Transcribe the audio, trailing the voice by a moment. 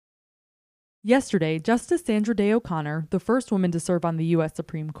Yesterday, Justice Sandra Day O'Connor, the first woman to serve on the U.S.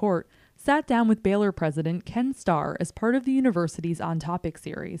 Supreme Court, sat down with Baylor President Ken Starr as part of the university's On Topic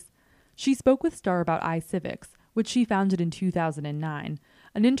series. She spoke with Starr about civics, which she founded in 2009,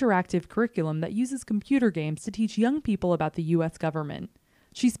 an interactive curriculum that uses computer games to teach young people about the U.S. government.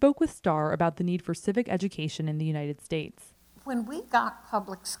 She spoke with Starr about the need for civic education in the United States. When we got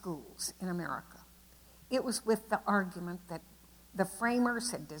public schools in America, it was with the argument that the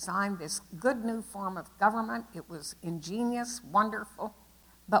framers had designed this good new form of government. It was ingenious, wonderful,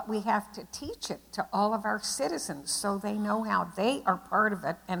 but we have to teach it to all of our citizens so they know how they are part of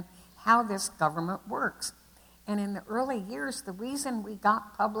it and how this government works. And in the early years, the reason we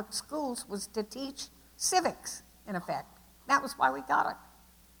got public schools was to teach civics, in effect. That was why we got it.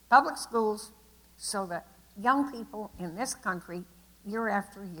 Public schools, so that young people in this country, year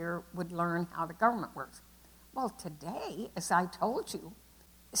after year, would learn how the government works. Well, today, as I told you,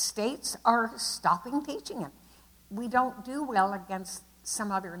 states are stopping teaching it. We don't do well against some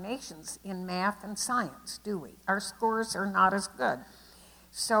other nations in math and science, do we? Our scores are not as good.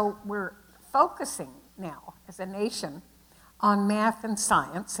 So we're focusing now as a nation on math and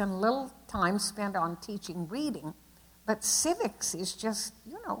science and little time spent on teaching reading. But civics is just,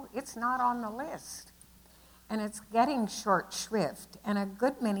 it's not on the list. And it's getting short shrift. And a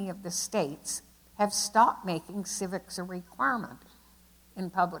good many of the states have stopped making civics a requirement in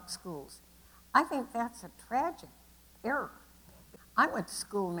public schools. I think that's a tragic error. I went to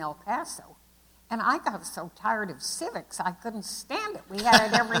school in El Paso, and I got so tired of civics, I couldn't stand it. We had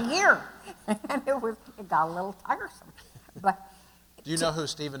it every year, and it got a little tiresome. But do you know who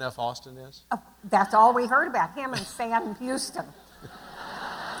Stephen F. Austin is? That's all we heard about, him and Sam Houston.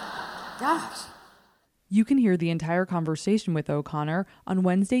 Gosh. You can hear the entire conversation with O'Connor on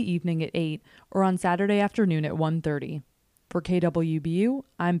Wednesday evening at 8 or on Saturday afternoon at 1:30. For KWBU,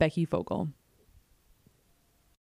 I'm Becky Fogel.